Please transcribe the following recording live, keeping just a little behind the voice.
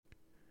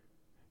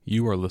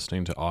You are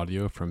listening to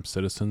audio from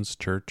Citizens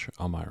Church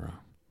Elmira.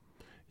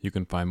 You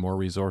can find more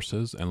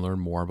resources and learn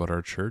more about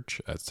our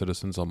church at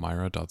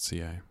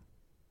citizenselmira.ca.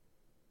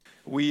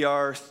 We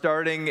are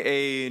starting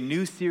a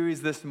new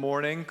series this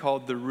morning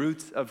called The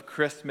Roots of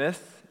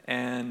Christmas.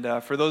 And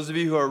for those of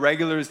you who are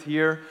regulars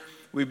here,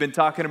 we've been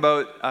talking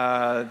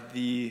about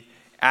the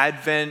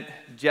Advent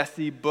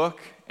Jesse book.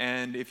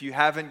 And if you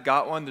haven't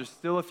got one, there's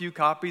still a few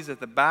copies at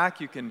the back.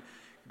 You can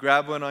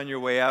grab one on your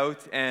way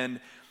out. And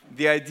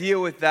the idea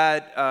with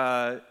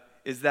that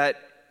is that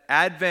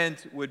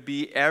Advent would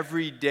be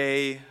every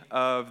day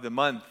of the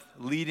month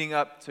leading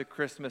up to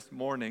Christmas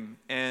morning.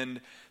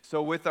 And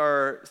so with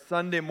our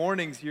Sunday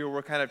mornings here,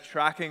 we're kind of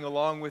tracking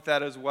along with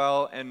that as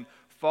well and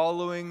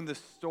following the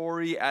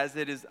story as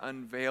it is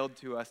unveiled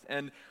to us.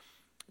 And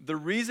the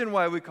reason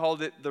why we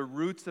called it The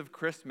Roots of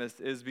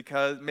Christmas is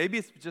because, maybe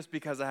it's just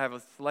because I have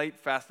a slight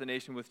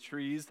fascination with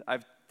trees.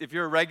 If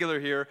you're a regular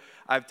here,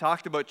 I've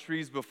talked about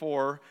trees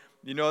before.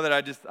 You know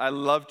that I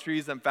love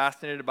trees. I'm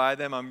fascinated by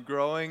them. I'm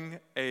growing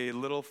a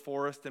little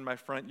forest in my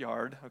front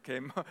yard. Okay,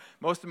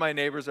 most of my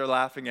neighbors are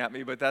laughing at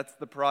me, but that's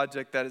the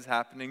project that is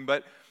happening.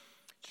 But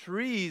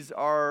trees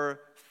are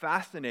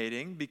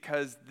fascinating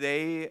because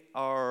they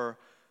are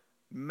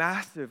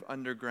massive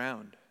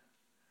underground.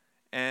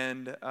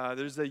 And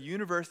there's a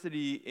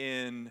university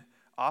in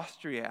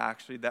Austria,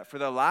 actually, that for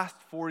the last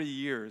 40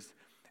 years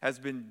has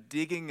been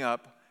digging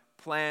up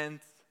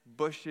plants,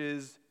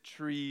 bushes,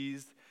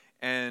 trees,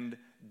 and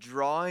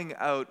drawing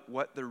out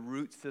what the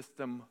root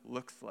system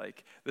looks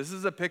like. This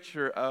is a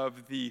picture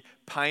of the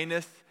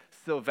Pinus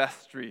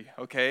sylvestre,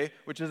 okay,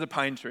 which is a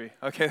pine tree.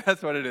 Okay,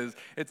 that's what it is.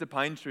 It's a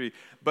pine tree.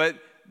 But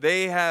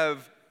they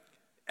have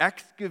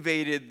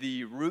excavated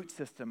the root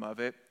system of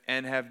it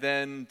and have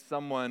then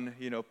someone,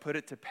 put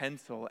it to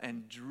pencil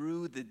and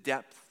drew the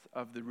depths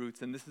of the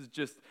roots. And this is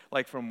just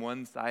like from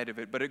one side of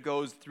it, but it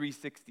goes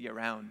 360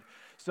 around.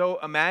 So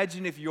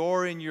imagine if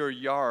you're in your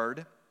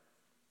yard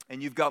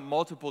and you've got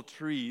multiple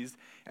trees,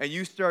 and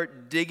you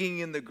start digging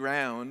in the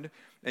ground,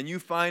 and you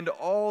find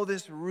all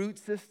this root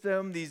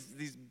system, these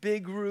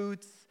big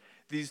roots,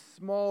 these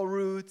small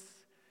roots.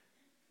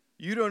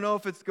 You don't know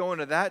if it's going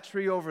to that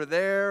tree over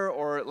there,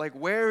 or like,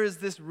 where is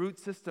this root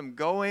system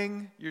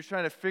going? You're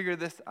trying to figure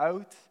this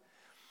out.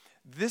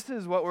 This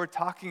is what we're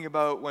talking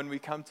about when we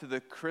come to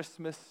the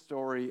Christmas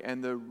story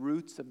and the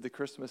roots of the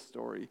Christmas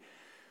story.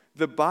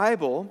 The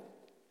Bible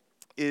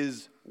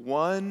is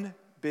one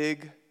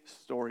big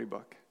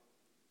storybook.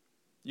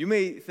 You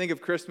may think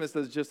of Christmas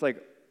as just like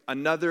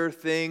another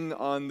thing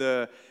on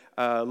the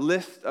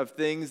list of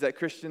things that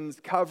Christians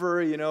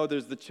cover.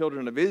 There's the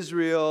children of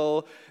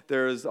Israel,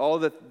 there's all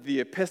the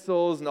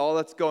epistles and all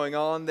that's going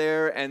on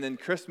there, and then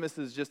Christmas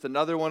is just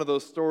another one of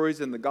those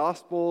stories in the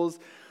Gospels.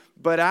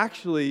 But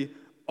actually,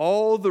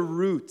 all the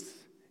roots,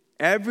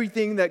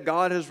 everything that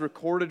God has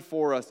recorded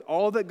for us,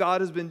 all that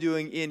God has been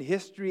doing in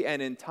history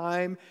and in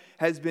time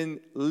has been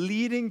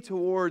leading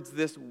towards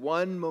this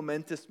one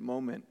momentous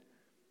moment,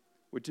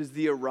 which is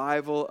the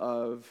arrival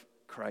of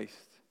Christ.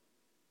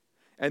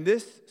 And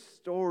this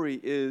story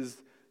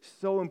is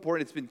so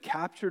important. It's been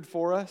captured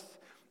for us,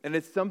 and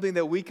it's something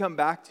that we come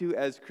back to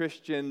as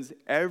Christians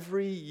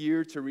every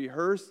year to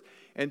rehearse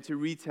and to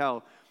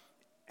retell.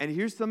 And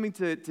here's something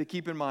to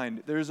keep in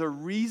mind. There's a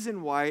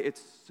reason why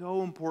it's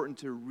so important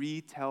to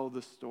retell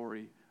the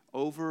story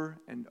over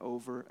and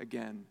over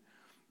again.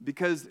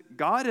 Because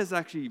God has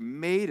actually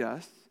made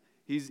us,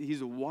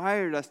 He's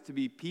wired us to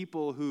be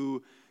people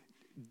who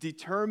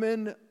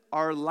determine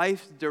our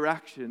life's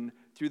direction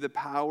through the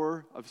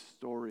power of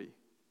story.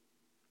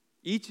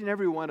 Each and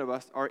every one of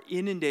us are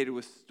inundated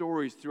with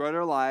stories throughout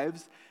our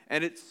lives,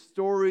 and it's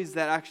stories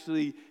that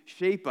actually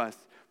shape us.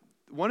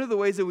 One of the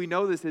ways that we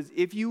know this is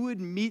if you would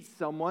meet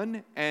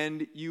someone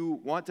and you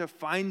want to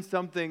find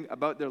something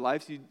about their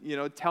life,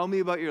 so tell me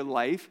about your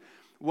life,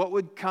 what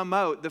would come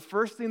out? The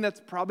first thing that's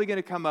probably going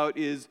to come out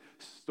is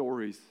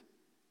stories.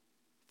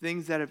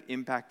 Things that have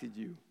impacted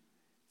you.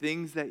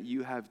 Things that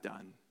you have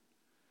done.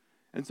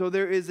 And so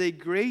there is a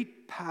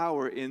great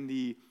power in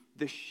the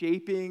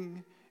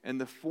shaping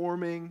and the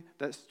forming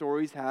that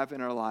stories have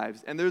in our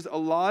lives. And there's a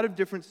lot of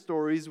different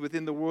stories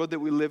within the world that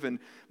we live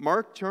in.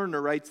 Mark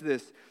Turner writes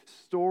this: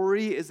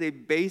 story is a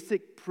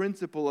basic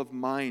principle of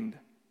mind.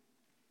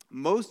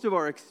 Most of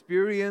our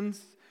experience,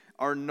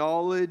 our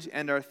knowledge,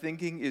 and our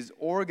thinking is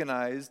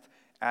organized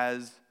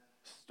as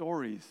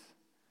stories.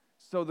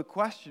 So the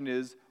question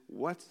is,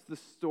 what's the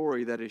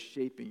story that is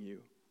shaping you?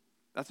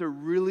 That's a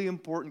really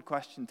important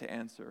question to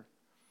answer.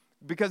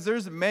 Because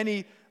there's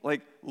many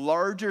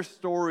larger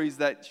stories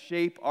that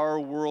shape our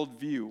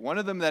worldview. One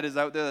of them that is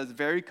out there that's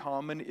very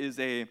common is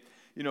a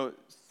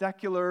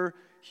secular,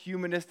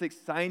 humanistic,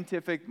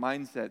 scientific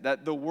mindset.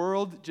 That the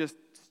world just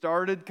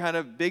started kind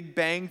of Big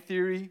Bang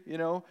Theory,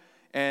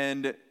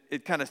 and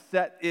it kind of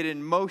set it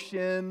in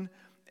motion,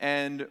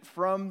 And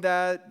from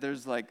that,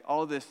 there's like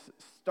all this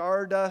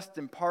stardust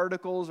and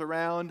particles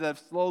around that have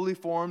slowly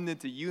formed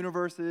into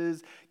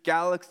universes,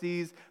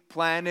 galaxies,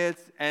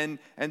 planets, and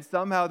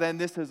somehow then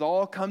this has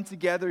all come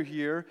together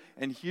here,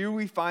 and here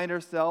we find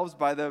ourselves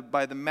by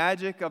the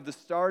magic of the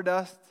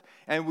stardust,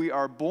 and we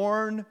are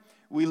born,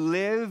 we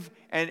live,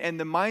 and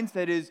the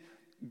mindset is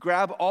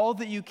grab all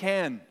that you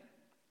can.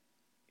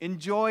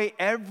 Enjoy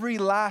every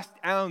last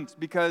ounce,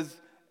 because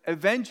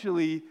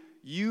eventually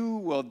you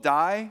will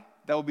die.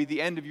 That will be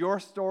the end of your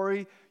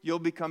story. You'll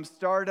become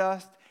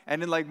stardust.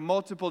 And in like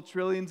multiple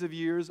trillions of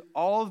years,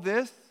 all of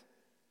this,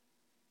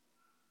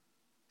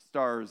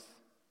 stars,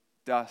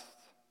 dust.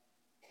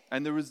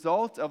 And the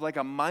result of like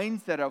a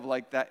mindset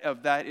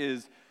of that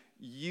is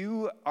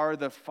you are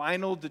the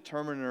final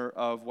determiner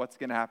of what's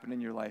going to happen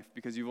in your life,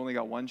 because you've only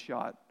got one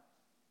shot.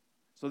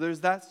 So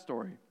there's that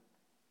story.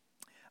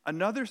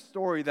 Another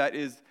story that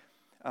is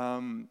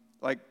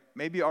like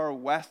maybe our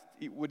West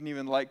wouldn't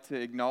even like to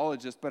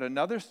acknowledge this, but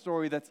another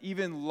story that's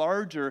even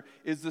larger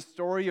is the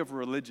story of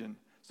religion.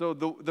 So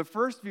the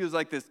first view is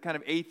like this kind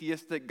of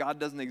atheistic, God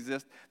doesn't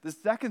exist. The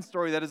second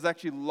story that is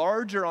actually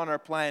larger on our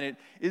planet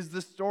is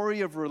the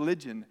story of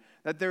religion,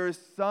 that there is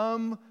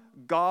some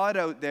God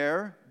out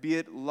there, be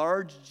it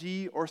large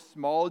G or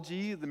small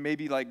g,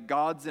 maybe like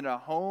gods in a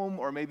home,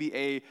 or maybe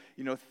a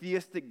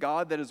theistic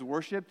God that is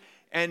worshipped.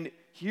 And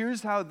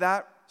here's how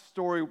that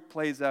story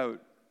plays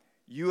out.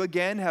 You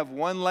again have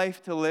one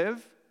life to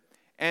live,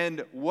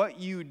 and what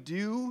you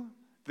do,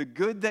 the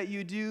good that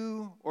you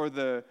do, or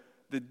the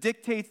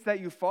dictates that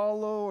you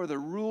follow, or the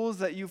rules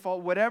that you follow,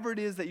 whatever it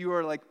is that you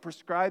are like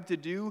prescribed to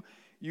do,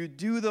 you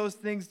do those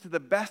things to the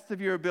best of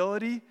your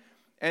ability.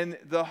 And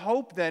the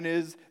hope then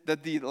is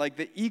that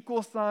the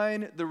equal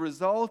sign, the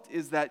result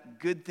is that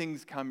good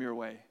things come your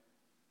way.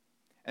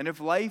 And if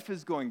life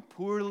is going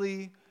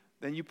poorly,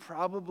 then you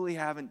probably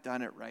haven't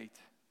done it right.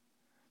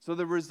 So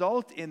the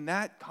result in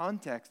that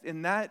context,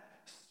 in that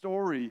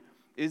story,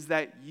 is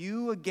that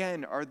you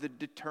again are the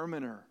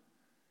determiner.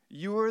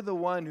 You are the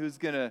one who's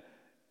going to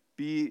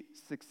be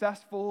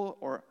successful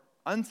or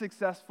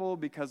unsuccessful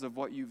because of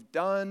what you've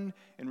done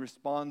in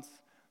response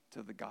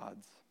to the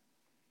gods.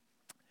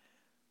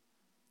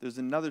 There's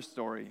another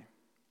story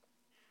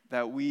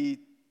that we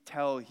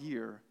tell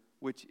here,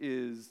 which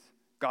is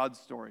God's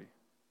story.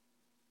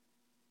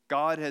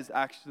 God has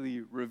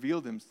actually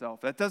revealed himself.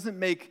 That doesn't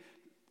make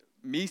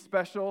me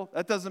special.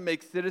 That doesn't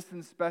make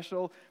Citizens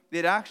special.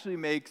 It actually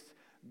makes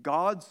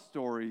God's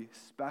story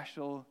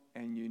special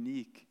and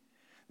unique.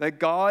 That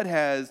God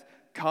has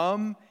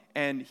come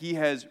and he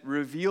has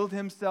revealed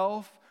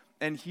himself.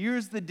 And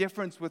here's the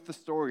difference with the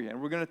story.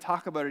 And we're going to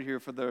talk about it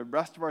here for the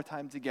rest of our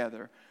time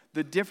together.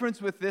 The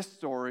difference with this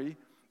story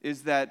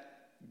is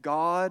that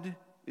God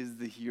is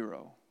the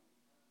hero.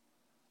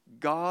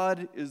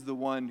 God is the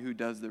one who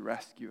does the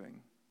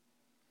rescuing.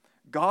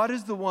 God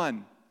is the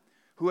one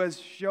who has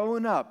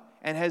shown up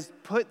and has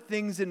put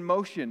things in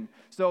motion.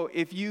 So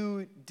if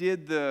you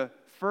did the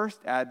first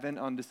Advent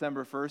on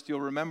December 1st,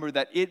 you'll remember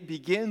that it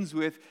begins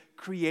with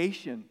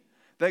creation.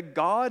 That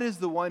God is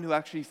the one who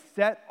actually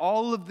set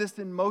all of this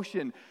in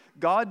motion.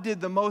 God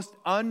did the most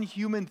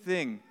unhuman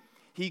thing.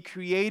 He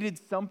created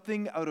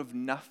something out of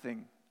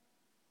nothing.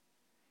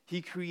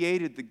 He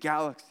created the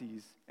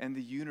galaxies and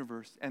the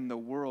universe and the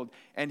world.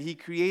 And he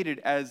created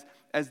as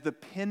the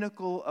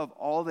pinnacle of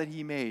all that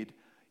he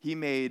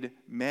made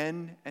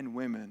men and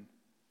women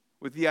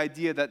with the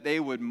idea that they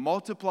would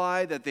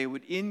multiply, that they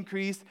would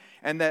increase,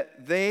 and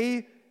that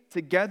they,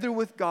 together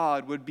with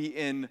God, would be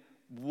in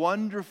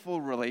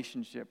wonderful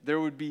relationship. There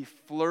would be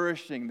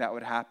flourishing that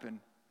would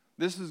happen.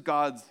 This is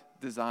God's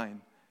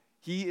design.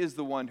 He is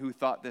the one who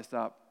thought this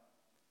up.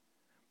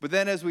 But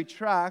then as we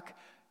track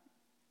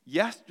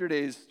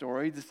yesterday's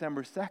story,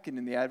 December 2nd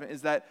in the Advent,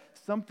 is that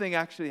something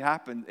actually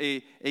happened.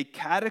 A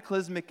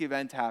cataclysmic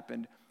event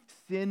happened.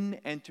 Sin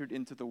entered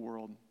into the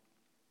world.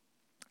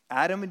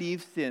 Adam and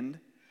Eve sinned,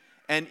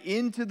 and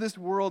into this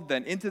world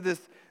then, into this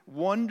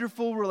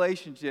wonderful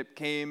relationship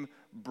came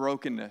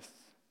brokenness.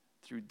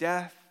 Through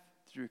death,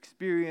 through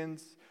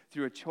experience,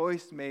 through a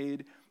choice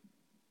made,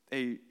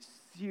 a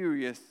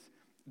serious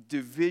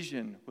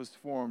division was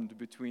formed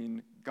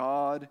between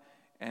God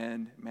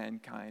and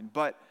mankind.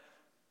 But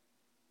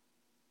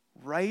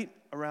right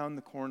around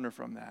the corner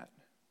from that,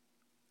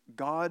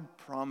 God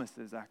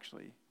promises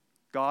actually.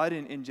 God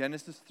in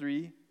Genesis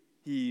 3,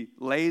 he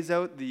lays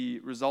out the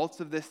results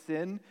of this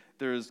sin.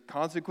 There's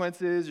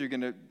consequences. There's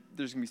going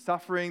to be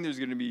suffering. There's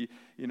going to be,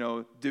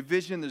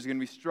 division. There's going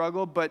to be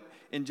struggle. But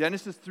in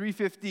Genesis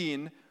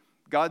 3:15,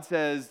 God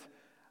says,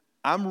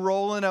 I'm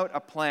rolling out a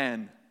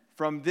plan.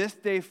 From this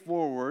day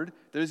forward,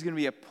 there's going to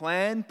be a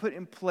plan put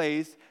in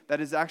place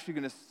that is actually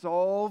going to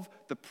solve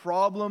the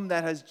problem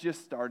that has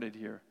just started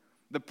here.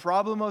 The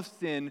problem of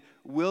sin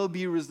will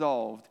be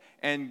resolved,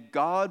 and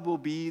God will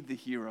be the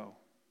hero.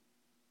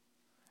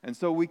 And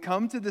so we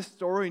come to this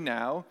story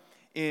now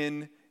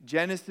in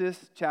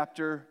Genesis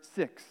chapter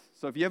 6.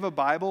 So if you have a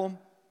Bible,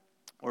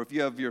 or if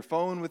you have your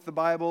phone with the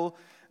Bible,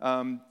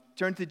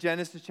 turn to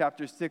Genesis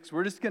chapter 6.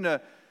 We're just going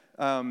to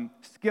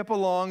skip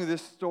along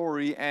this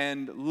story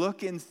and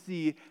look and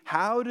see,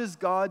 how does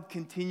God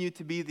continue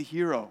to be the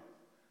hero?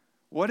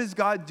 What is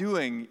God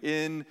doing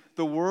in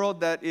the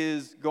world that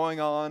is going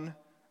on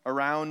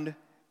around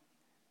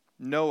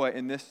Noah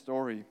in this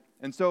story?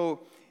 And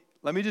so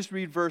let me just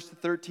read verse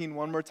 13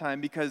 one more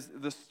time, because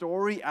the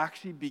story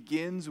actually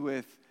begins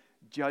with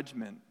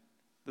judgment.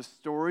 The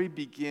story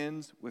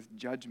begins with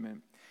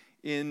judgment.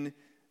 In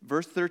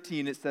verse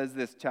 13, it says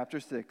this, chapter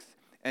 6,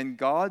 "And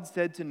God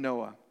said to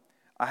Noah,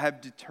 I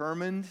have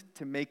determined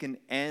to make an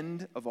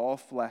end of all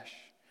flesh,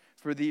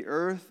 for the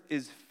earth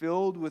is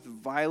filled with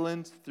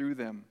violence through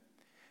them.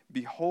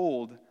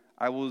 Behold,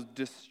 I will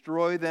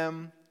destroy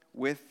them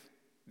with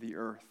the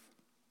earth."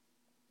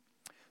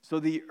 So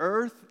the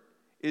earth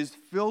is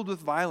filled with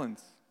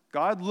violence.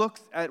 God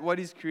looks at what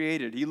he's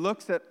created. He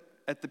looks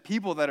at the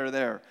people that are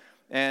there.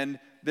 And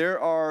there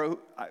are,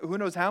 who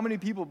knows how many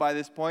people by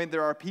this point,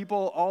 there are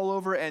people all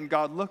over, and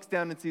God looks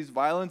down and sees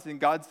violence, and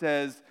God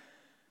says,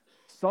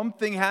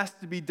 something has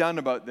to be done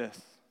about this.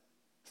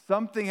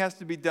 Something has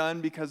to be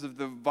done because of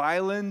the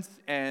violence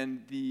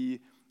and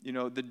the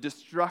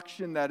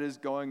destruction that is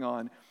going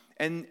on.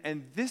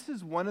 And this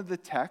is one of the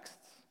texts,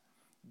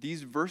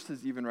 these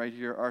verses even right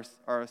here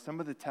are some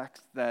of the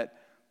texts that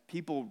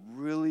people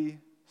really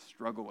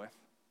struggle with.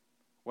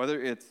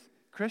 Whether it's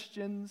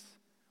Christians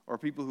or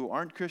people who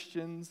aren't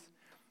Christians,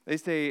 they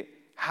say,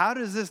 how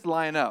does this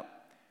line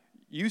up?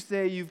 You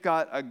say you've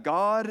got a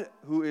God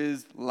who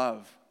is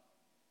love,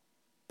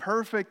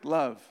 perfect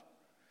love.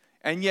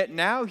 And yet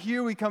now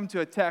here we come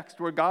to a text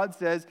where God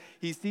says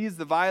he sees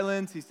the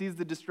violence, he sees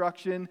the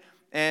destruction,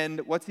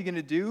 and what's he going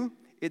to do?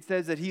 It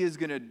says that he is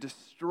going to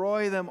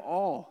destroy them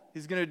all.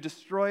 He's going to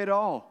destroy it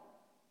all.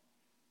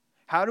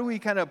 How do we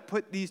kind of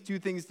put these two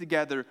things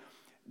together?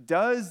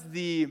 Does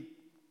the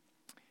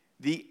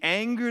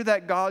anger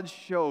that God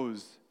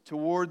shows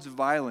towards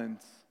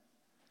violence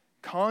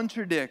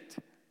contradict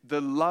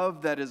the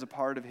love that is a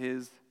part of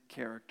his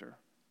character?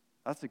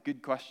 That's a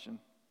good question.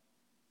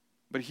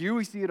 But here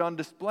we see it on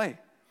display.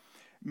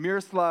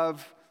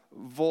 Miroslav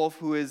Volf,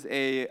 who is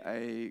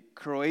a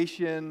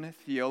Croatian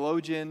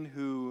theologian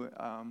who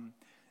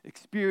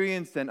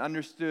experienced and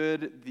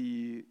understood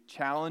the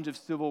challenge of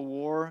civil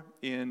war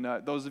in,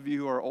 those of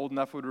you who are old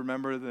enough would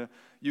remember the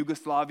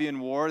Yugoslavian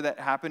war that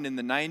happened in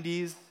the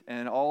 90s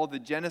and all the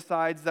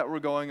genocides that were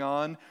going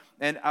on.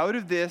 And out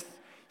of this,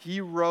 he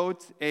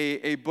wrote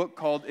a book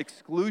called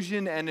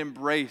Exclusion and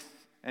Embrace,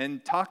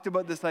 and talked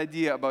about this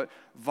idea about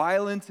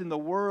violence in the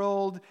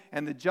world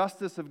and the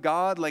justice of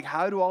God. Like,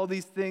 how do all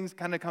these things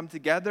kind of come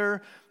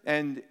together?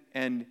 And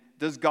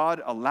does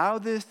God allow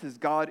this? Is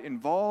God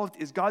involved?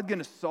 Is God going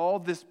to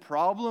solve this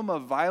problem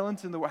of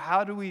violence in the world?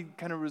 How do we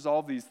kind of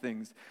resolve these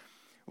things?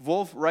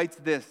 Volf writes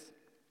this.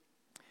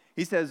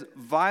 He says,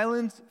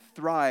 "Violence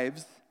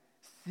thrives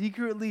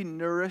secretly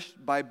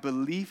nourished by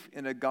belief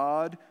in a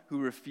God who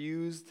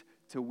refused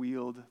to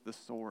wield the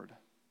sword."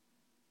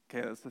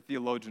 Okay, that's the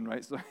theologian,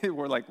 right? So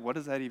we're like, what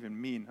does that even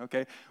mean?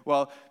 Okay,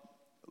 well,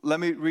 let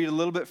me read a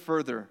little bit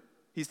further.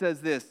 He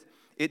says this,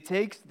 "It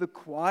takes the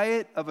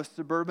quiet of a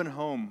suburban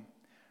home,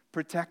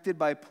 protected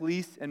by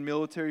police and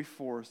military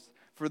force,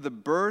 for the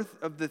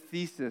birth of the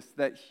thesis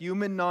that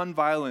human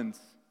nonviolence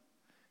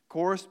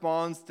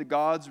corresponds to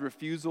God's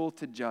refusal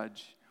to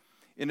judge.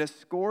 In a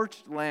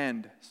scorched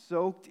land,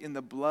 soaked in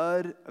the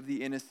blood of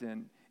the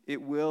innocent,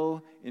 it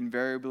will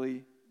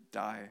invariably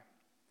die."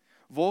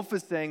 Volf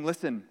is saying,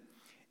 listen,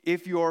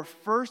 if your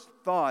first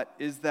thought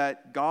is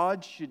that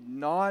God should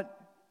not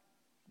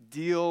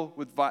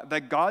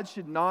that God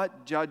should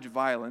not judge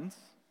violence,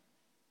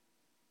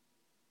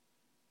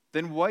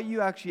 then what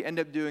you actually end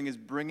up doing is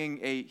bringing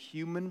a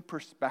human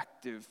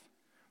perspective.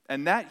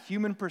 And that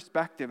human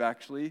perspective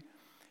actually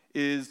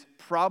is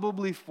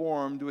probably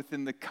formed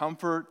within the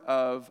comfort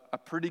of a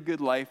pretty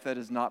good life that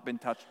has not been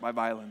touched by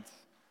violence.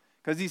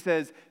 Because he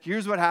says,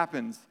 here's what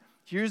happens.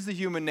 Here's the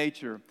human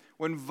nature.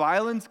 When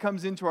violence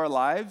comes into our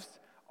lives,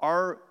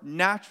 our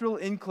natural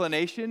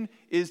inclination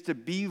is to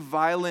be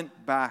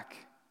violent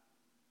back.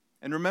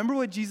 And remember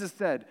what Jesus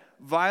said,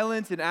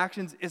 violence in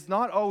actions is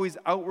not always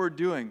outward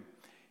doing,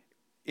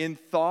 in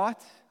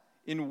thought,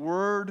 in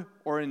word,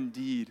 or in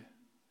deed.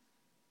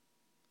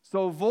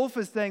 So Volf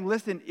is saying,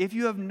 listen, if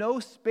you have no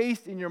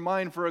space in your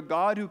mind for a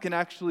God who can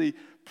actually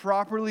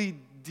properly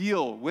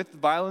deal with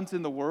violence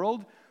in the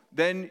world,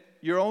 then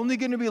you're only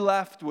going to be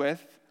left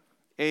with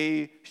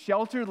a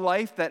sheltered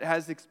life that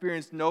has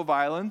experienced no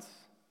violence,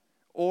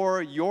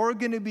 or you're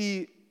going to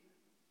be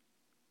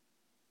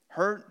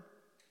hurt,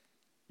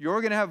 you're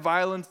going to have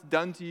violence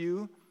done to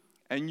you,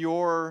 and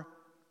your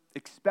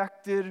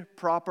expected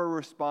proper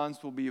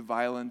response will be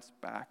violence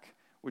back,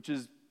 which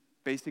is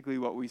basically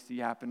what we see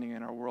happening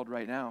in our world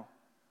right now.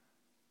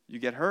 You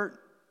get hurt,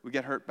 we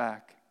get hurt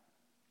back.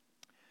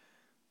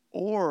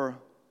 Or,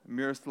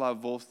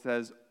 Miroslav Volf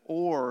says,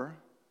 or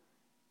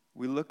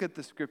we look at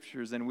the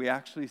scriptures and we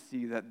actually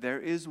see that there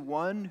is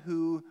one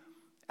who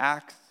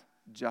acts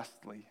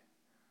justly.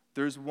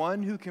 There's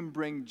one who can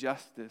bring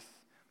justice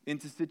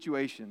into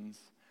situations.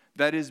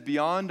 that is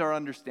beyond our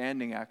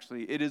understanding,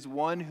 actually. It is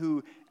one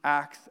who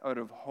acts out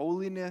of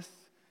holiness,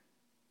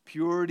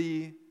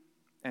 purity,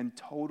 and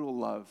total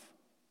love.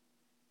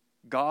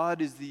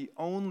 God is the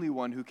only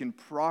one who can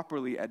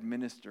properly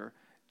administer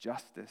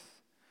justice.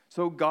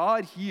 So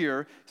God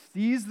here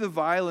sees the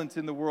violence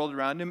in the world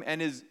around him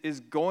and is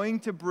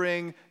going to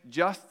bring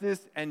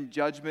justice and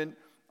judgment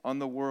on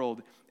the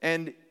world.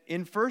 And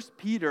in 1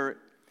 Peter,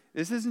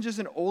 this isn't just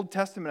an Old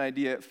Testament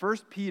idea. 1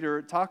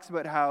 Peter talks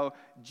about how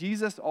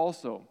Jesus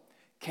also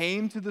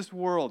came to this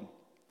world.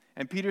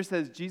 And Peter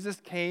says Jesus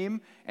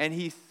came and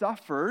he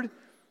suffered.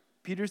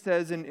 Peter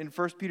says in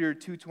 1 Peter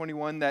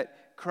 2:21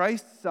 that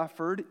Christ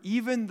suffered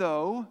even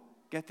though,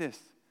 get this,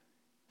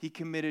 he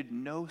committed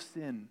no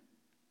sin.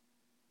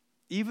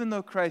 Even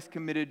though Christ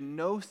committed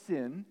no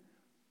sin,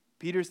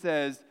 Peter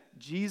says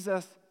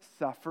Jesus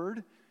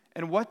suffered.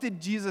 And what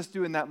did Jesus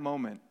do in that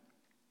moment?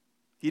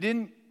 He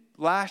didn't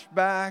lash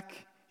back.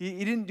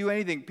 He didn't do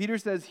anything. Peter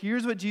says,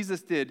 here's what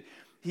Jesus did.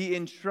 He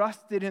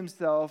entrusted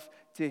himself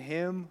to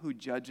him who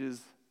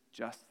judges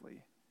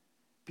justly.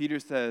 Peter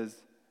says,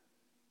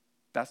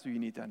 that's what you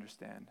need to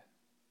understand.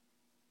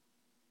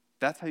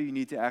 That's how you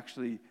need to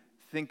actually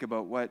think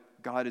about what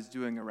God is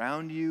doing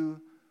around you.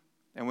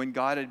 And when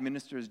God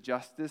administers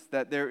justice,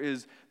 that there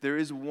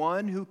is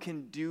one who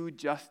can do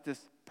justice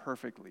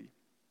perfectly.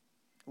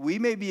 We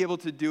may be able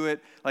to do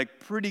it like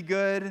pretty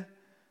good.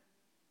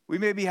 We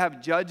maybe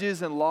have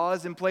judges and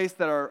laws in place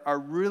that are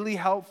really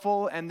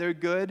helpful and they're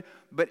good,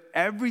 but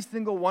every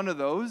single one of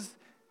those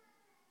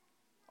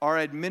are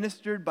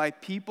administered by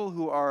people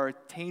who are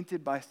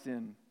tainted by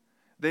sin.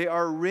 They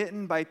are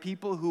written by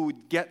people who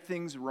get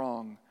things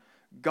wrong.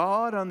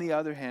 God, on the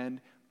other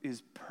hand,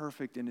 is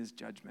perfect in his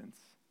judgments.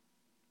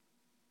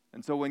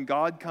 And so when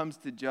God comes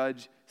to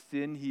judge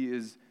sin, he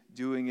is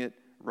doing it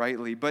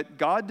rightly. But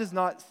God does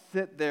not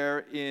sit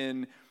there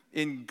in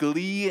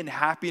glee and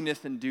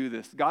happiness and do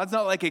this. God's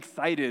not like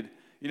excited.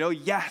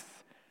 Yes,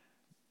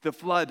 the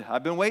flood.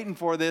 I've been waiting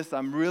for this.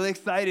 I'm really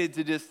excited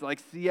to just like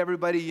see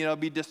everybody,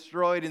 be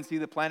destroyed and see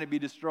the planet be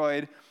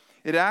destroyed.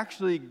 It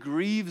actually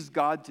grieves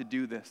God to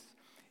do this.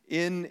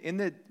 In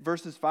the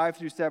verses 5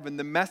 through 7,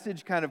 the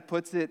Message kind of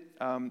puts it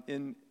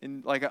in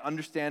like an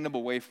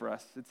understandable way for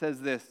us. It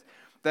says this,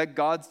 that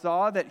God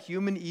saw that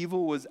human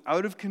evil was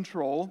out of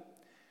control,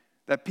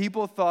 that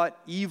people thought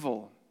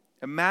evil,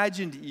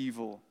 imagined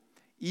evil,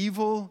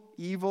 evil,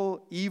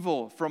 evil,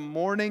 evil from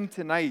morning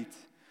to night.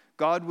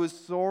 God was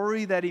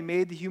sorry that he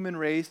made the human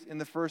race in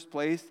the first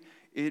place.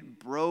 It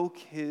broke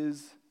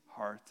his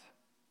heart.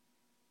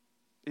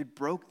 It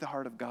broke the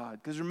heart of God.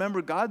 Because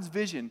remember, God's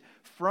vision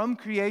from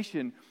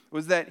creation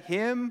was that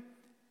him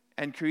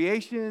and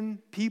creation,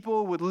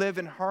 people would live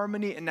in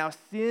harmony, and now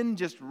sin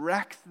just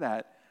wrecks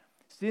that.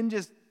 Sin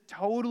just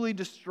totally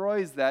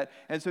destroys that.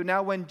 And so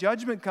now when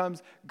judgment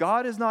comes,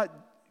 God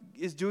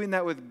is doing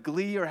that with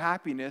glee or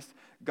happiness.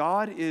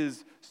 God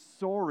is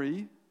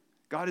sorry.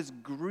 God is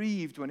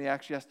grieved when he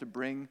actually has to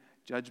bring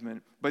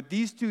judgment. But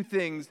these two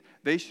things,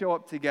 they show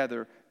up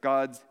together.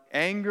 God's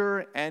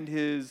anger and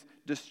his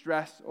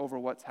distress over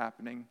what's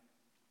happening.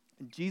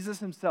 Jesus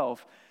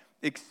himself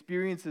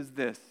experiences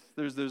this.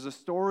 There's a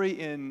story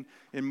in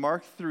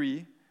Mark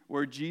 3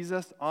 where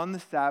Jesus on the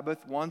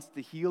Sabbath wants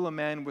to heal a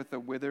man with a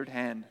withered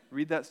hand.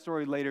 Read that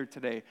story later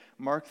today.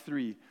 Mark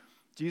 3.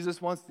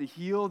 Jesus wants to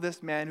heal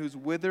this man who's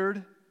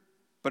withered,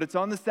 but it's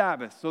on the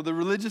Sabbath. So the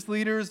religious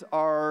leaders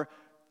are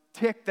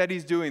ticked that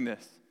he's doing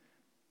this.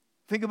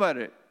 Think about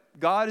it.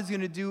 God is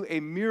going to do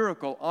a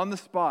miracle on the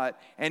spot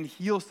and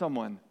heal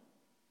someone.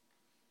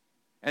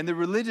 And the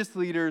religious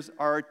leaders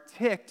are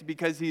ticked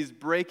because he's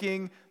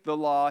breaking the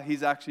law.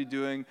 He's actually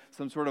doing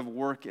some sort of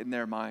work in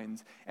their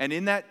minds. And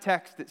in that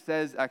text, it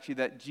says actually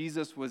that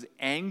Jesus was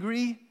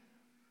angry.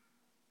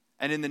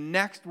 And in the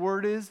next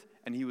word is,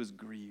 and he was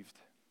grieved.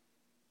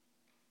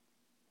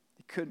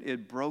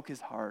 It broke his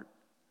heart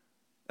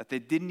that they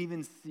didn't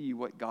even see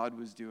what God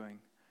was doing.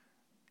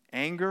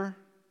 Anger,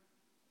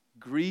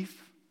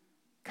 grief,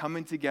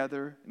 coming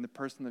together in the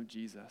person of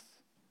Jesus.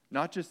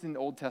 Not just in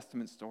Old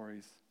Testament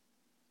stories.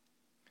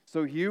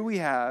 So here we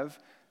have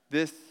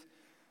this,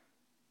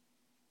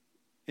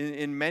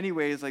 in many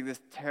ways, like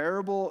this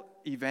terrible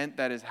event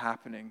that is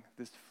happening,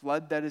 this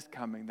flood that is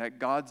coming, that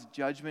God's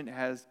judgment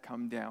has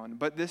come down.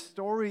 But this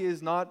story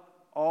is not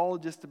all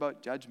just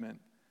about judgment.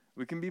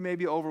 We can be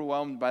maybe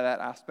overwhelmed by that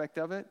aspect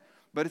of it,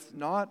 but it's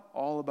not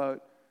all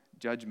about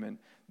judgment.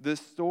 The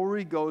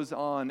story goes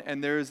on,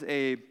 and there's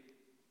a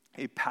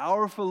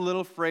powerful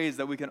little phrase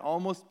that we can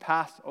almost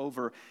pass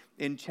over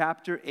in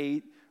chapter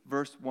 8,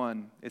 verse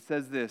 1. It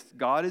says this,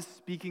 God is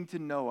speaking to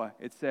Noah.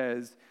 It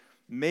says,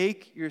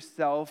 make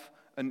yourself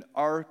an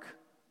ark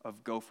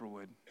of gopher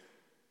wood.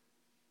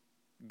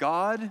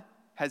 God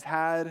has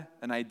had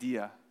an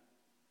idea.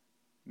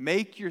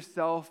 Make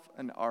yourself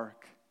an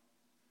ark.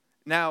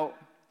 Now,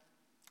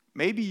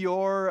 maybe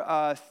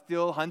you're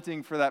still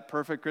hunting for that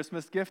perfect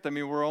Christmas gift. I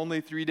mean, we're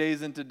only 3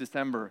 days into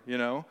December,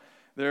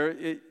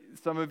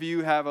 Some of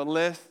you have a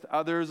list.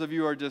 Others of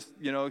you are just,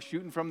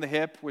 shooting from the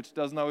hip, which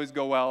doesn't always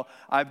go well.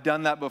 I've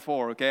done that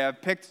before, okay?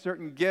 I've picked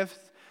certain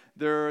gifts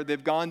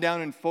They've gone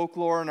down in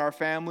folklore in our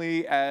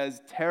family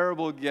as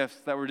terrible gifts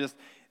that were just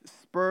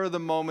spur of the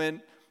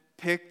moment,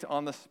 picked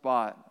on the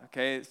spot.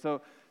 Okay,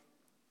 so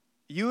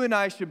you and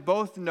I should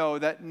both know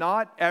that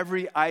not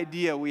every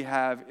idea we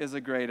have is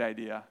a great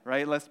idea,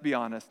 right? Let's be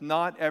honest.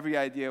 Not every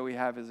idea we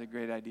have is a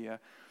great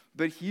idea.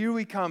 But here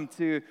we come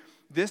to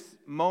this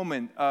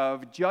moment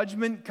of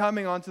judgment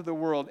coming onto the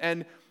world.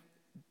 And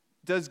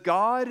does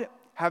God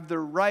have the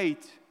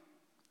right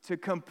to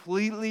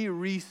completely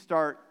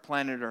restart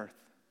planet Earth?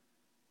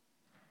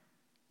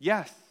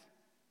 Yes.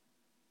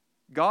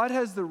 God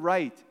has the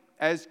right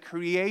as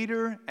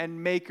creator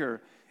and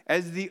maker,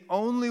 as the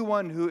only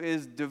one who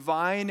is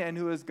divine and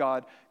who is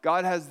God.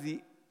 God has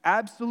the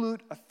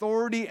absolute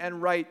authority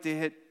and right to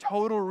hit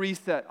total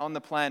reset on the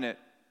planet.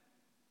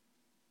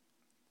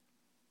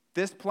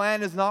 This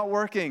plan is not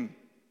working.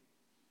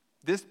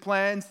 This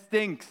plan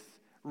stinks.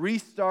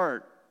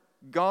 Restart.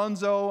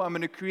 Gonzo, I'm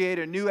going to create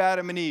a new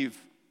Adam and Eve.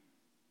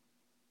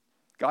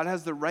 God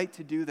has the right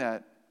to do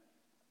that.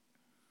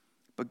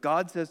 But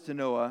God says to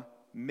Noah,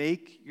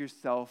 make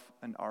yourself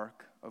an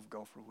ark of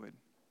gopher wood.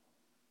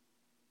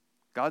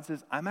 God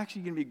says, I'm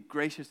actually going to be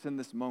gracious in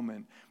this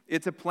moment.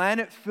 It's a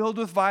planet filled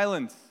with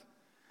violence,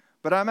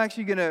 but I'm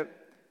actually going to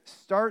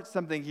start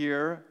something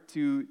here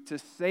to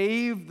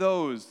save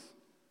those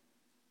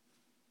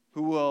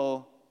who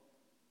will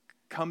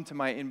come to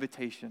my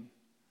invitation.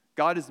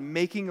 God is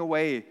making a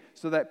way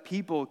so that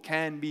people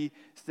can be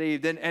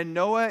saved. And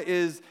Noah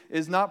is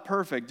not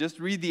perfect. Just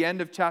read the end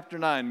of chapter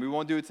 9. We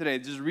won't do it today.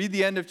 Just read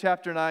the end of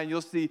chapter 9.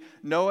 You'll see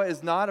Noah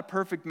is not a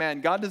perfect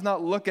man. God does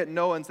not look at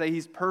Noah and say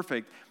he's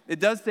perfect. It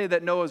does say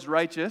that Noah is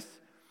righteous,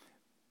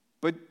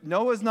 but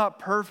Noah is not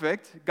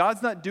perfect.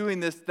 God's not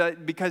doing this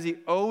because he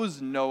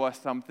owes Noah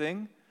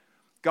something.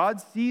 God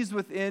sees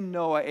within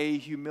Noah a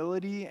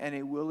humility and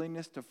a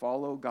willingness to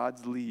follow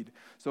God's lead.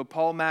 So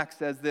Paul Mack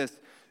says this,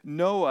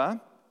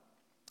 Noah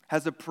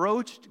has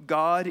approached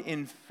God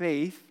in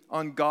faith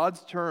on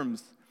God's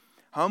terms,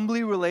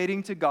 humbly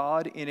relating to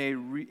God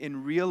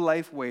in real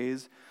life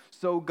ways,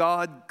 so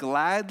God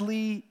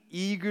gladly,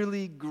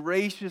 eagerly,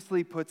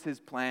 graciously puts his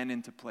plan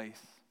into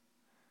place.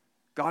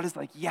 God is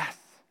like, yes,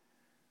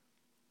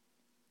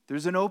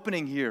 there's an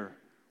opening here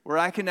where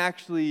I can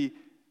actually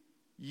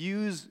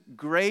use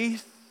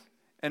grace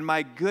and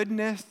my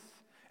goodness,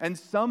 and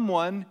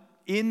someone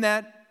in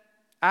that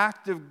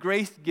act of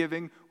grace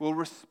giving will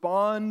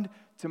respond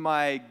to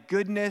my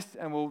goodness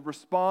and will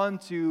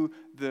respond to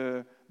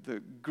the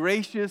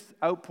gracious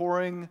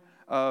outpouring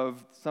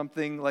of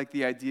something like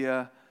the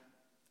idea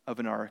of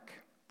an ark.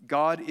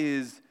 God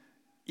is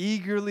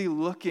eagerly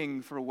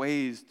looking for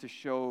ways to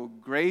show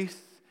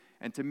grace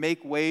and to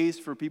make ways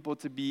for people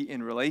to be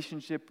in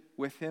relationship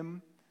with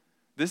him.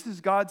 This is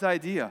God's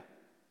idea,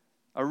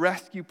 a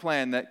rescue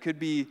plan that could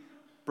be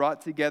brought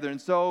together. And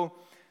so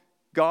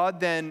God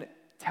then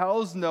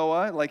tells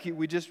Noah, like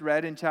we just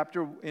read in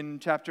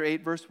chapter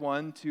 8, verse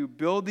 1, to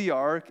build the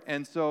ark,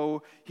 and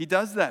so he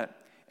does that.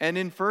 And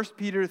in 1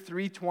 Peter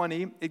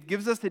 3:20, it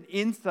gives us an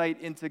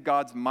insight into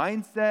God's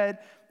mindset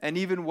and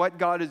even what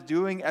God is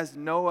doing as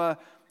Noah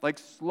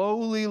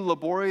slowly,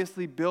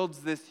 laboriously builds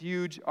this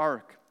huge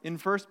ark. In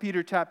 1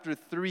 Peter chapter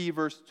 3,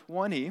 verse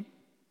 20,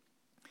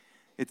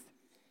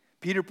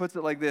 Peter puts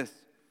it like this,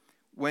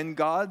 when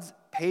God's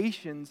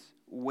patience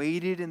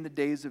waited in the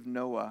days of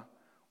Noah,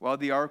 while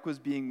the ark was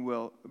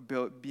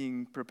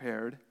being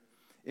prepared,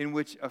 in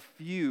which a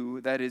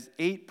few, that is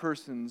 8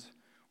 persons,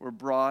 were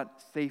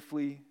brought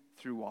safely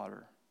through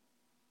water.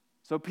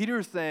 So Peter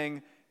is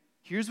saying,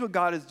 here's what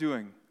God is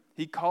doing.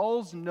 He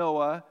calls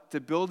Noah to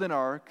build an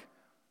ark,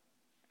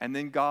 and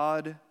then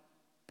God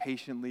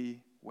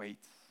patiently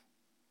waits.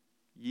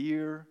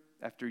 Year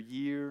after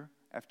year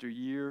after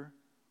year,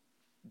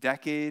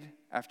 decade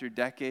after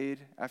decade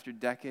after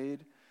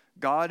decade.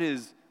 God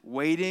is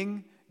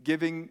waiting,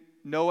 giving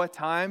Noah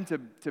time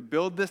to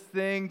build this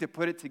thing, to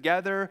put it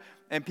together,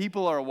 and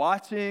people are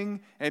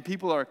watching, and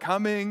people are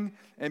coming,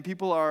 and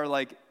people are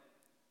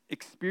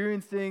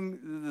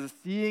experiencing the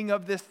seeing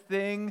of this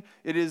thing.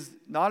 It is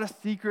not a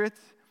secret.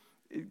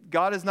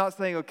 God is not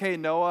saying, okay,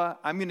 Noah,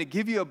 I'm going to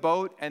give you a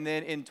boat, and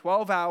then in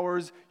 12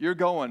 hours, you're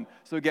going.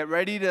 So get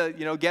ready to,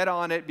 get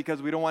on it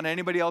because we don't want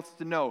anybody else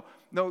to know.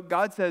 No,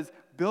 God says,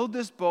 build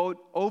this boat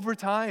over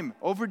time,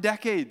 over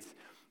decades.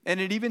 And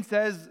it even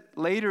says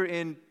later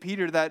in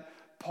Peter that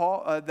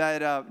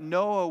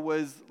Noah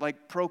was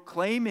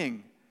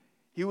proclaiming.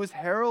 He was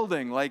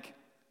heralding,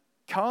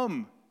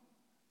 come.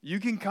 You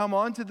can come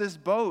onto this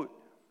boat.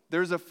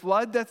 There's a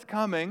flood that's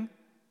coming.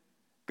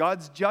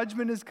 God's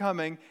judgment is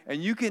coming,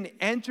 and you can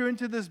enter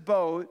into this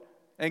boat,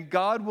 and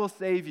God will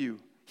save you.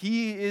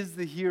 He is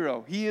the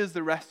hero. He is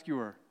the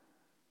rescuer.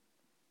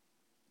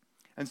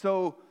 And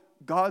so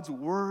God's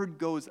word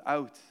goes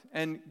out,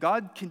 and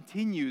God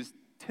continues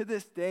to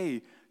this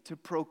day to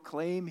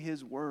proclaim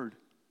his word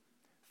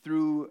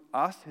through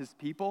us, his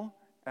people,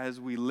 as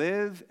we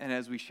live and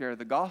as we share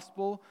the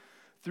gospel,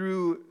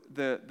 through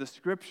the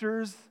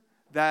scriptures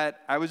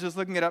that I was just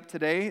looking it up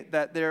today,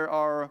 that there's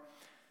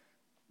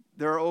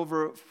there are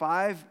over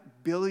 5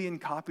 billion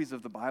copies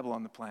of the Bible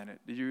on the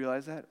planet. Did you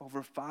realize that?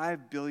 Over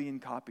 5 billion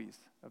copies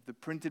of the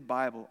printed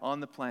Bible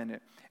on the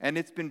planet. And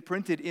it's been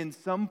printed in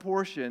some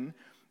portion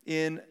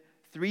in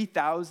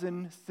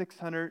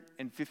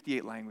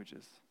 3,658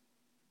 languages.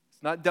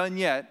 It's not done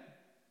yet.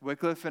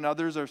 Wycliffe and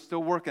others are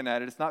still working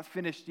at it. It's not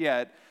finished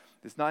yet.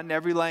 It's not in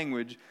every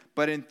language.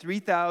 But in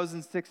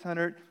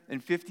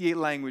 3,658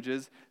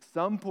 languages,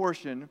 some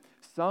portion,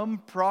 some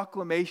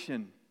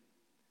proclamation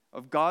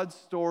of God's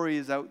story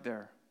is out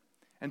there.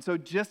 And so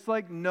just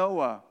like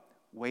Noah,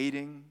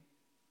 waiting,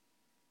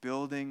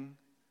 building,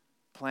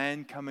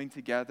 plan coming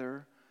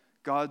together,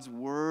 God's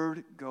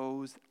word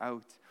goes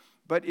out.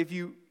 But if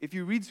you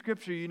read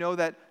Scripture, you know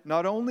that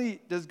not only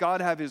does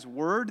God have His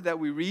word that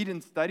we read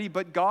and study,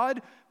 but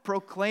God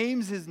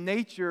proclaims His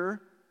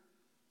nature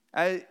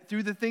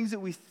through the things that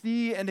we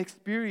see and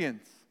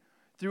experience,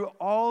 through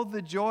all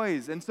the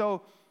joys. And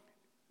so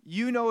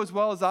you know as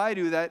well as I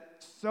do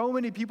that so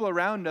many people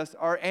around us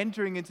are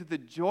entering into the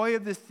joy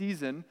of this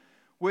season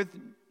with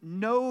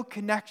no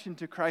connection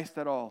to Christ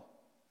at all.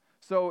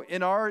 So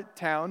in our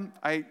town,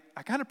 I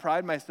kind of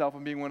pride myself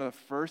on being one of the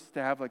first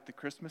to have like the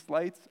Christmas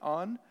lights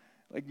on,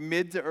 like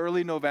mid to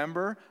early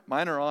November.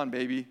 Mine are on,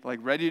 baby, like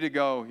ready to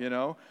go, you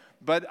know.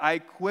 But I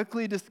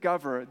quickly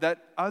discover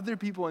that other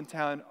people in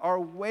town are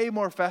way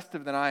more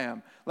festive than I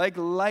am, like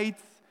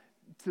lights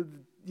to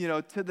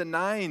the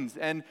nines.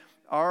 And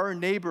our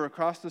neighbor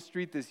across the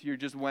street this year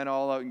just went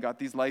all out and got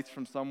these lights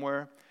from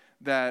somewhere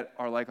that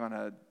are like on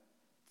a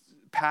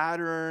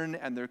pattern,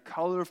 and they're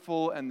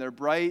colorful and they're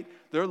bright.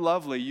 They're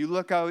lovely. You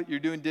look out, you're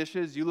doing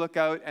dishes, you look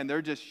out and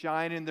they're just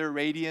shining, they're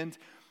radiant.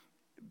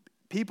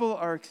 People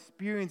are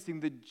experiencing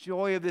the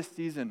joy of this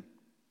season.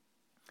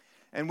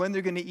 And when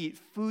they're going to eat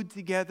food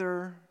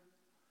together,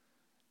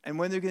 and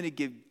when they're going to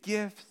give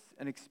gifts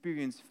and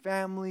experience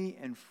family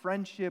and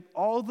friendship,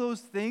 all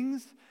those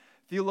things,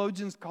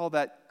 theologians call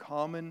that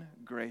common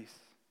grace.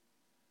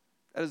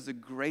 That is the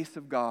grace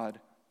of God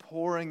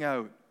pouring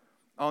out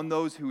on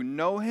those who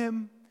know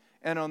Him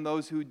and on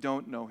those who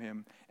don't know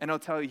Him. And I'll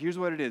tell you, here's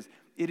what it is.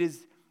 It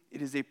is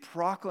a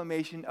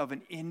proclamation of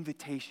an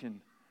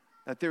invitation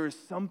that there is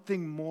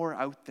something more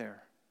out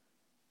there.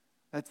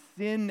 That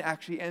sin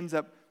actually ends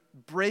up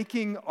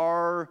breaking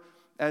our,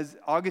 as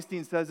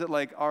Augustine says it,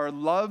 like our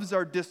loves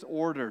are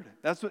disordered.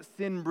 That's what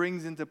sin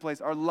brings into place.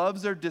 Our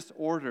loves are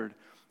disordered.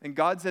 And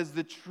God says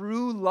the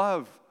true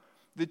love,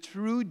 the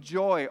true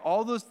joy,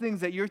 all those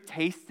things that you're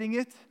tasting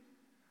it,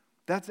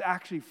 that's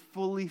actually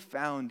fully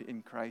found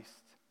in Christ.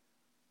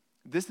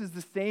 This is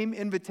the same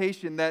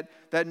invitation that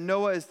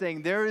Noah is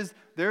saying. There is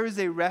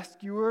a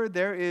rescuer,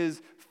 there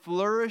is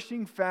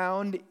flourishing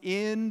found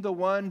in the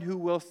one who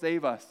will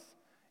save us,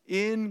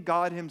 in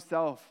God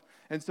Himself.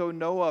 And so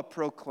Noah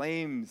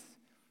proclaims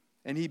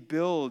and he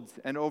builds,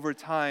 and over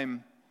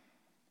time,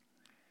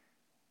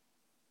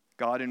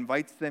 God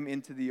invites them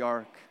into the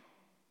ark.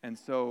 And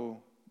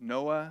so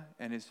Noah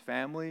and his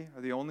family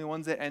are the only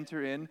ones that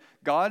enter in.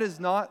 God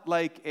is not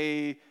like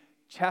a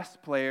chess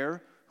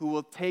player who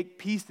will take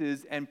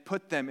pieces and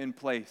put them in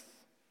place.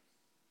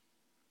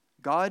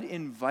 God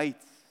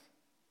invites.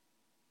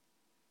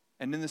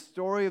 And in the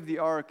story of the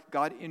ark,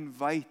 God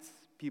invites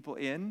people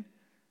in,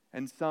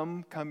 and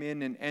some come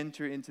in and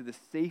enter into the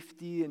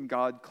safety, and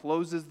God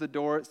closes the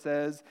door, it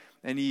says,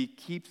 and He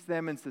keeps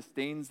them and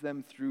sustains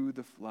them through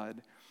the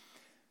flood.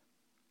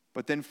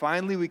 But then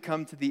finally we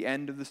come to the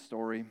end of the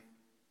story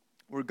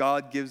where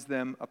God gives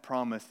them a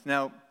promise.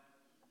 Now,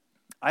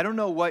 I don't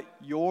know what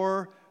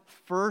your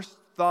first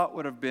thought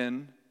would have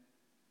been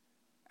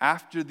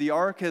after the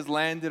ark has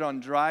landed on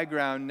dry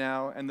ground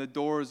now and the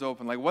door is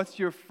open. Like, what's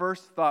your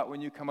first thought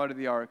when you come out of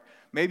the ark?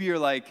 Maybe you're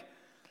like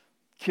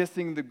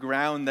kissing the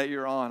ground that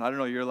you're on. I don't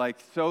know, you're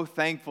like so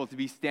thankful to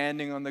be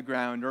standing on the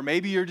ground. Or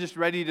maybe you're just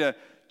ready to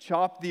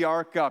chop the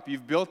ark up.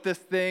 You've built this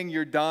thing,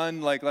 you're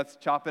done, like let's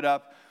chop it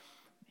up.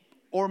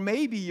 Or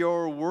maybe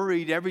you're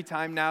worried every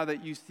time now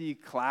that you see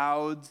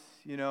clouds,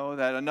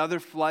 that another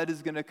flood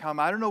is going to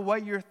come. I don't know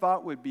what your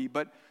thought would be,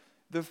 but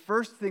the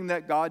first thing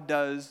that God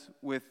does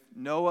with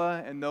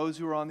Noah and those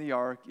who are on the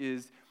ark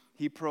is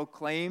He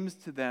proclaims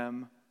to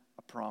them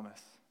a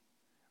promise.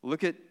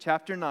 Look at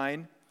chapter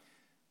 9,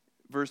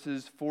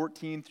 verses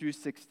 14 through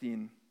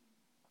 16.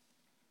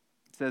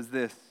 It says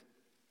this.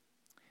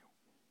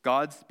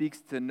 God speaks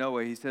to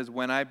Noah. He says,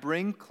 "When I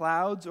bring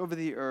clouds over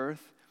the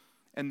earth,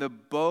 and the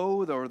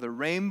bow or the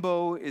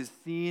rainbow is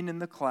seen in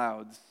the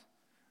clouds,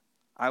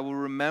 I will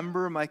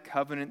remember my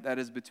covenant that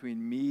is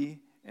between me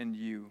and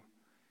you,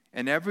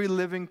 and every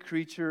living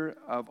creature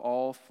of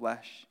all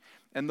flesh.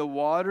 And the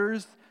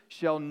waters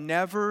shall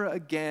never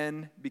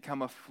again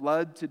become a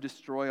flood to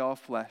destroy all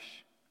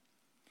flesh.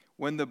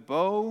 When the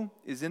bow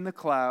is in the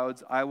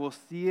clouds, I will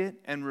see it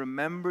and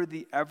remember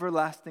the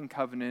everlasting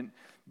covenant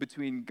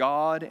between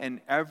God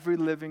and every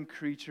living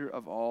creature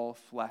of all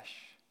flesh."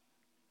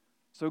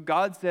 So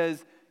God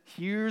says,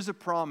 here's a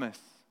promise.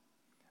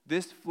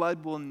 This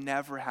flood will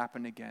never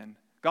happen again.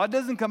 God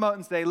doesn't come out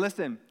and say,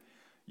 listen,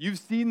 you've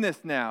seen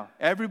this now.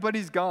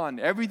 Everybody's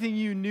gone. Everything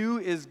you knew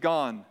is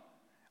gone.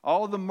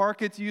 All the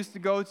markets you used to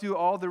go to,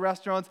 all the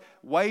restaurants,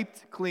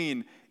 wiped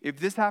clean. If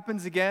this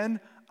happens again,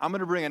 I'm going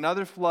to bring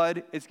another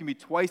flood. It's going to be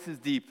twice as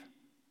deep.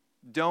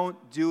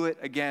 Don't do it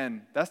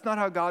again. That's not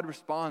how God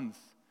responds.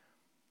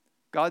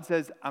 God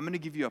says, I'm going to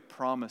give you a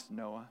promise,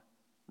 Noah.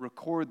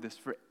 Record this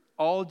for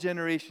all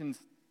generations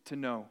to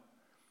know.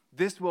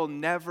 This will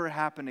never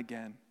happen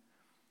again.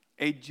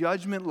 A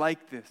judgment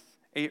like this,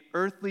 a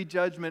earthly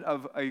judgment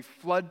of a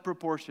flood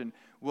proportion,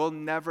 will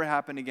never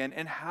happen again.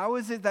 And how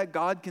is it that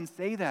God can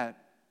say that?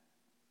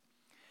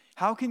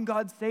 How can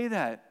God say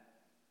that?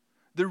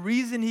 The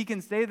reason he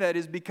can say that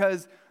is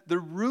because the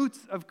roots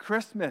of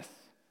Christmas,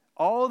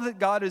 all that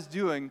God is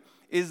doing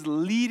is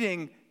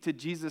leading to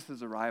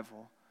Jesus'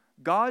 arrival.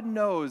 God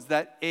knows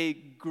that a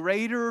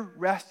greater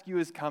rescue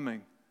is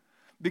coming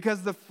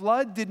because the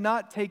flood did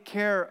not take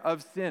care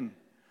of sin.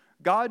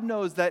 God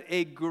knows that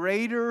a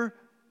greater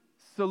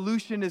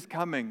solution is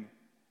coming.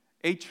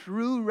 A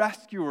true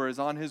rescuer is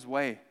on his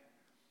way.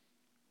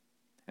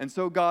 And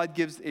so God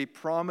gives a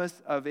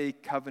promise of a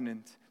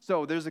covenant.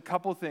 So there's a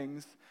couple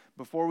things,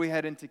 before we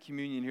head into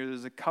communion here,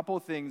 there's a couple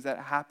things that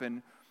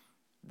happen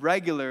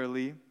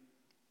regularly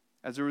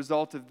as a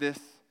result of this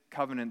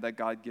covenant that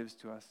God gives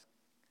to us.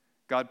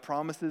 God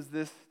promises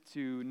this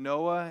to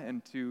Noah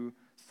and to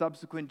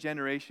subsequent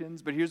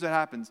generations, but here's what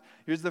happens.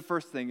 Here's the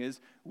first thing is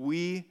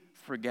we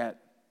forget.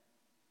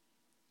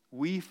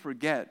 We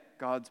forget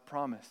God's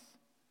promise.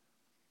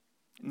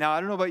 Now, I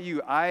don't know about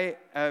you, I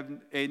have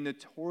a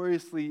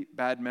notoriously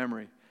bad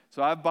memory.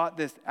 So I've bought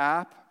this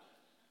app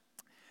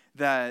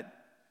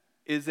that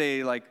is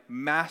a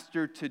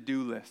master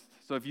to-do list.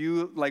 So if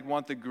you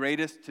want the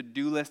greatest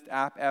to-do list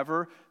app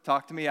ever,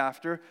 talk to me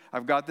after.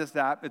 I've got this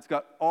app. It's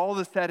got all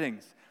the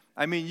settings.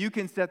 I mean, you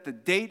can set the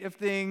date of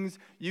things,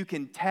 you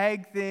can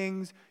tag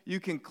things, you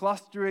can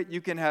cluster it,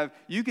 you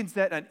can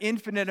set an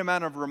infinite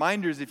amount of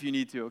reminders if you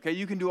need to, okay?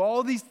 You can do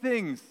all these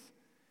things.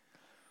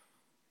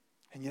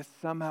 And yet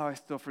somehow I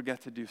still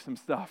forget to do some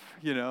stuff,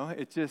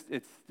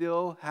 It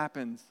still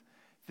happens.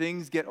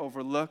 Things get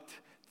overlooked,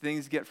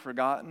 things get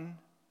forgotten.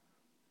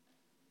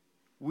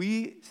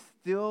 We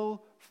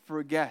still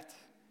forget.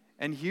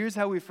 And here's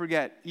how we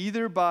forget,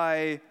 either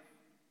by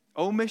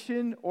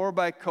omission or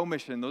by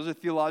commission. Those are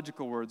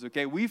theological words,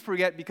 okay? We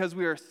forget because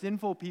we are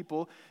sinful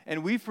people,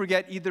 and we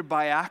forget either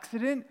by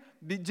accident,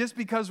 just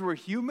because we're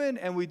human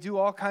and we do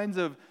all kinds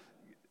of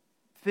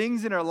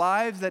things in our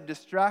lives that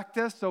distract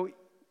us, so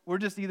we're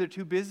just either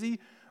too busy,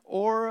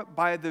 or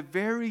by the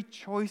very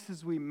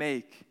choices we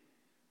make,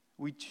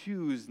 we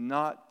choose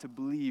not to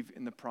believe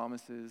in the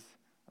promises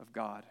of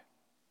God.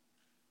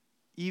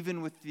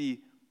 Even with it's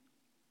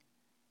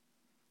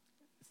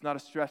not a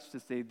stretch to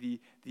say the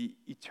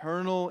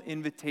eternal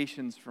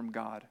invitations from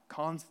God,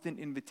 constant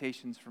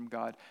invitations from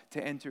God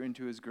to enter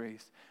into his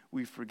grace.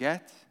 We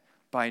forget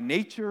by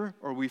nature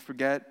or we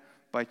forget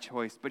by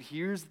choice. But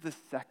here's the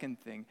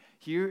second thing.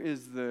 Here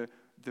is the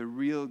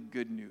real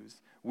good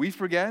news. We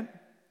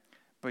forget,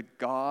 but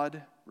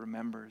God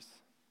remembers.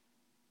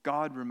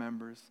 God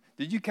remembers.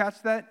 Did you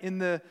catch that in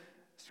the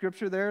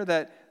scripture there,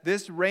 that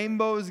this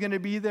rainbow is going to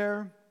be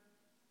there?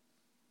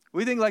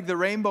 We think the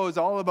rainbow is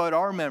all about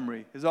our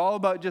memory. It's all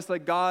about just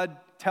God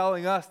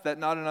telling us that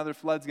not another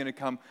flood's going to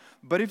come.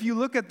 But if you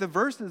look at the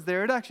verses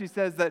there, it actually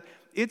says that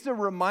it's a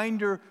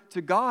reminder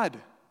to God.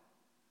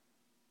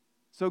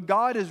 So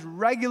God is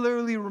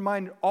regularly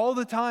reminded all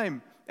the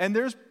time. And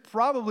there's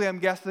probably, I'm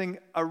guessing,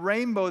 a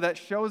rainbow that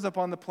shows up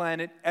on the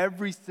planet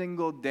every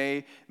single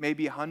day,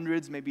 maybe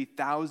hundreds, maybe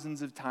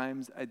thousands of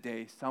times a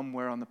day,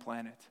 somewhere on the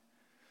planet.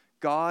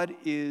 God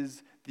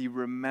is the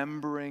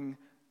remembering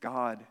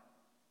God.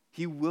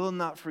 He will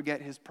not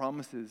forget his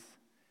promises.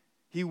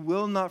 He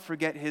will not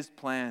forget his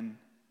plan.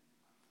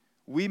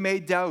 We may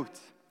doubt.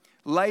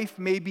 Life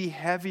may be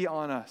heavy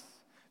on us.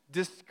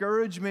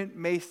 Discouragement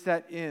may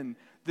set in.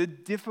 The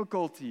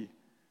difficulty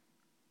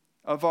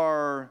of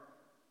our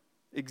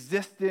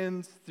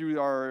existence through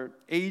our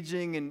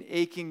aging and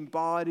aching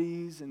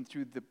bodies and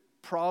through the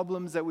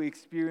problems that we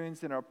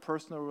experience in our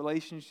personal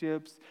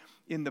relationships,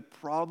 in the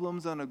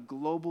problems on a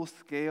global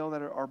scale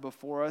that are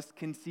before us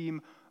can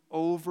seem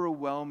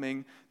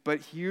overwhelming,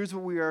 but here's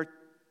what we are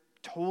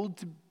told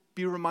to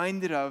be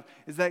reminded of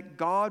is that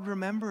God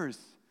remembers.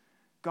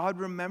 God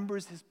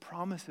remembers his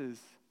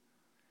promises.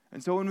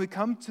 And so when we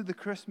come to the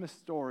Christmas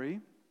story,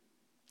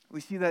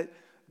 we see that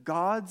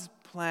God's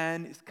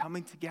plan is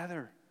coming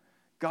together.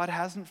 God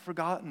hasn't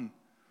forgotten.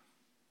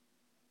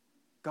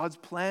 God's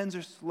plans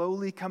are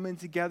slowly coming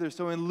together.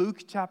 So in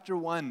Luke chapter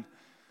 1,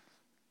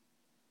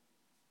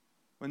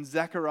 when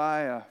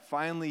Zechariah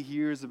finally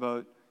hears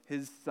about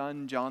his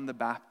son John the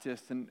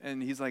Baptist,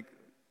 and he's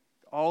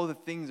all the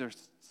things are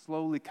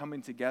slowly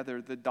coming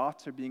together. The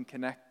dots are being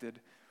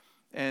connected.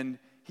 And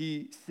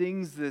he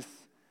sings this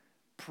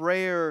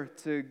prayer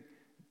to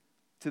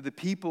the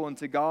people and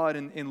to God.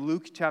 In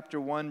Luke chapter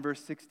 1,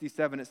 verse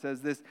 67, it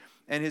says this,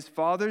 and his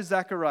father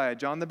Zechariah,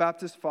 John the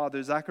Baptist's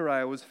father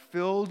Zechariah, was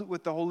filled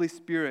with the Holy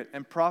Spirit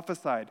and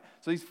prophesied.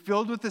 So he's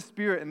filled with the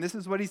Spirit, and this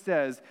is what he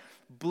says,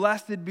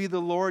 blessed be the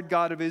Lord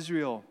God of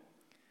Israel,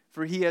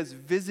 for he has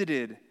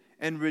visited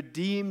and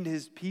redeemed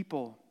his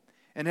people,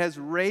 and has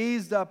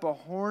raised up a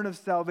horn of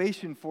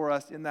salvation for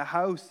us in the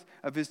house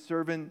of his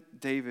servant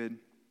David.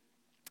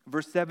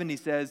 Verse 70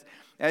 says,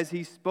 as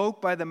he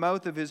spoke by the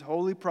mouth of his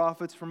holy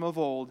prophets from of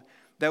old,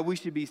 that we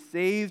should be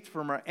saved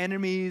from our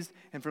enemies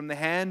and from the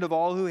hand of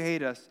all who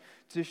hate us,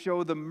 to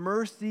show the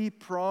mercy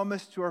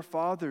promised to our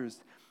fathers,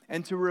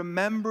 and to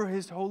remember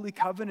his holy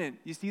covenant.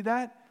 You see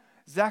that?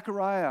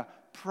 Zechariah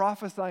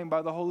prophesying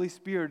by the Holy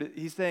Spirit.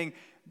 He's saying,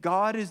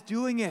 God is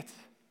doing it.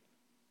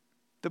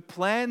 The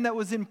plan that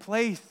was in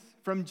place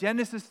from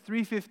Genesis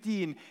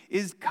 3:15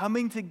 is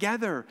coming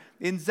together.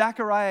 In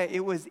Zechariah,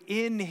 it was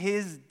in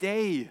his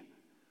day.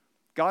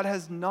 God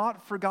has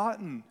not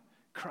forgotten.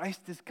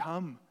 Christ has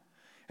come.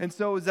 And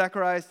so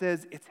Zechariah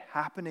says, it's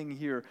happening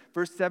here.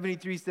 Verse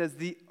 73 says,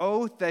 the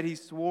oath that he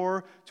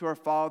swore to our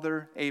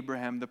father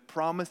Abraham, the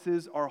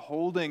promises are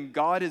holding.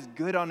 God is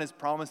good on his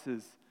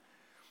promises.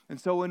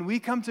 And so when we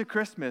come to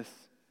Christmas,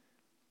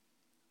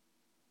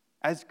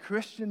 as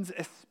Christians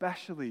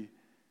especially,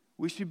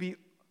 we should be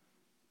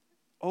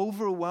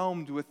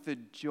overwhelmed with the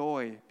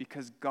joy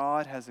because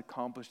God has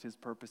accomplished his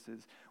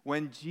purposes.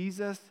 When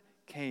Jesus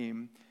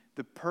came,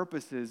 the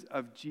purposes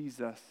of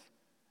Jesus,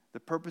 the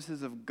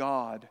purposes of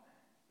God,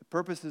 the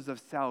purposes of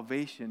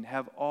salvation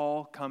have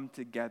all come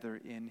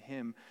together in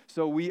him.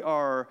 So we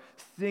are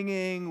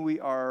singing, we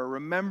are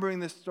remembering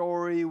the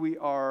story, we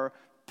are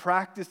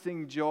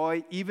practicing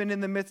joy, even in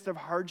the midst of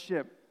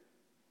hardship.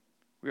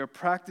 We are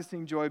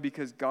practicing joy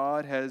because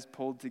God has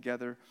pulled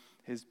together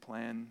his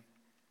plan.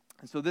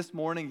 And so this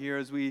morning here,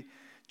 as we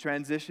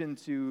transition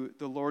to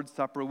the Lord's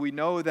Supper, we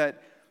know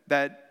that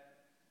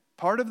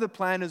part of the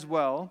plan as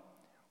well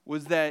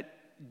was that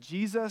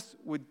Jesus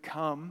would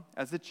come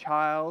as a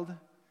child,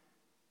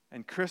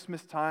 and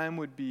Christmas time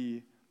would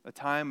be a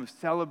time of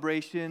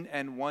celebration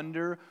and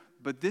wonder,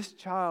 but this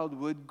child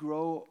would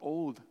grow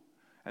old.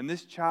 And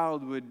this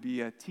child would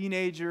be a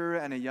teenager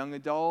and a young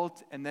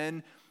adult, and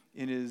then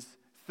in his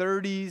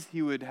 30s,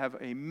 he would have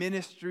a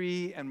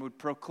ministry and would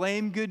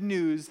proclaim good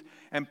news.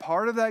 And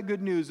part of that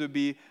good news would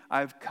be,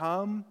 I've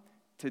come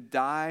to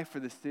die for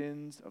the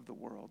sins of the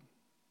world.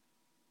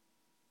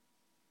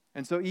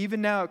 And so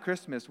even now at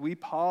Christmas, we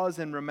pause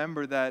and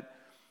remember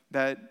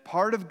that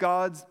part of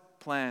God's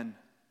plan,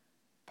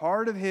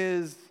 part of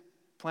his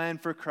plan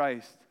for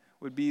Christ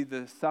would be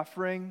the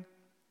suffering,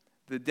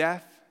 the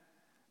death,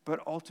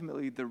 but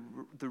ultimately the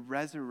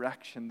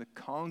resurrection, the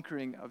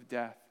conquering of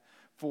death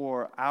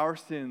for our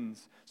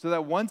sins, so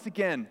that once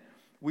again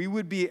we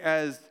would be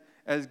as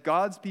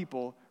God's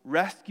people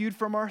rescued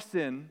from our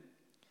sin,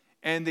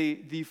 and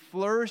the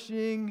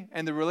flourishing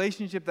and the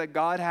relationship that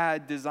God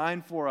had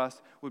designed for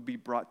us would be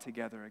brought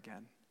together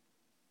again.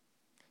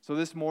 So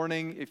this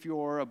morning, if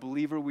you're a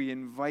believer, we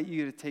invite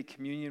you to take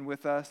communion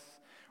with us.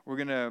 We're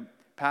going to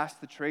pass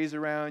the trays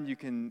around. You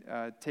can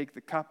take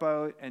the cup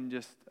out and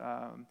just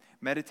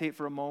meditate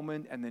for a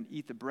moment and then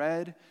eat the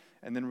bread.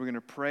 And then we're going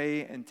to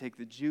pray and take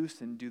the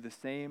juice and do the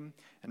same.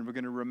 And we're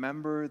going to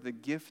remember the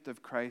gift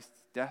of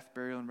Christ's death,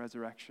 burial, and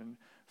resurrection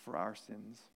for our sins.